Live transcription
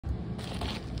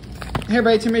Hey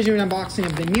everybody, Timeranger, an unboxing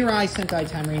of the Mirai Sentai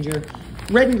Timeranger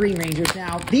Red and Green Rangers.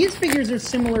 Now, these figures are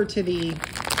similar to the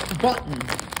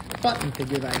button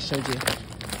figure that I showed you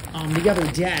the other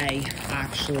day,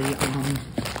 actually.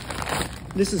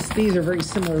 These are very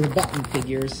similar to the button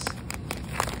figures.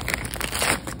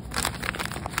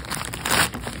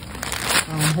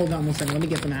 Hold on one second, let me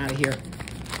get them out of here.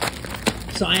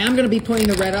 So I am going to be putting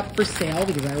the red up for sale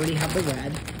because I already have the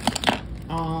red.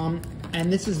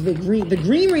 And this is the green. The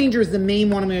Green Ranger is the main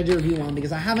one I'm going to do a review on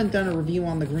because I haven't done a review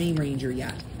on the Green Ranger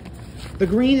yet. The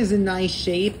green is in nice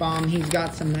shape. He's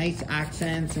got some nice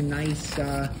accents and nice,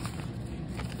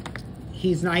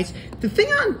 he's nice. The thing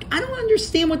I don't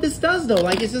understand what this does though.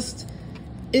 Like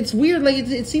it's weird. Like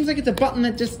it seems like it's a button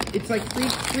that it's like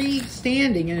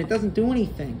freestanding and it doesn't do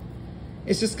anything.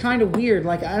 It's just kind of weird.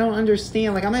 Like I don't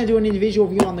understand. Like I'm going to do an individual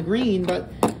review on the green,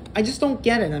 but I just don't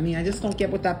get it. I mean, I just don't get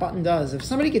what that button does. If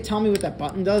somebody could tell me what that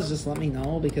button does, just let me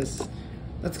know, because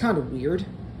that's kind of weird.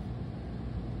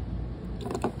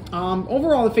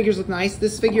 Overall, the figures look nice.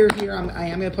 This figure here, I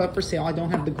am going to put up for sale. I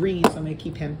don't have the green, so I'm going to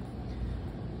keep him.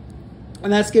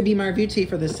 And that's going to be my review to you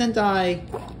for the Sentai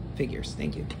figures.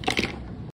 Thank you.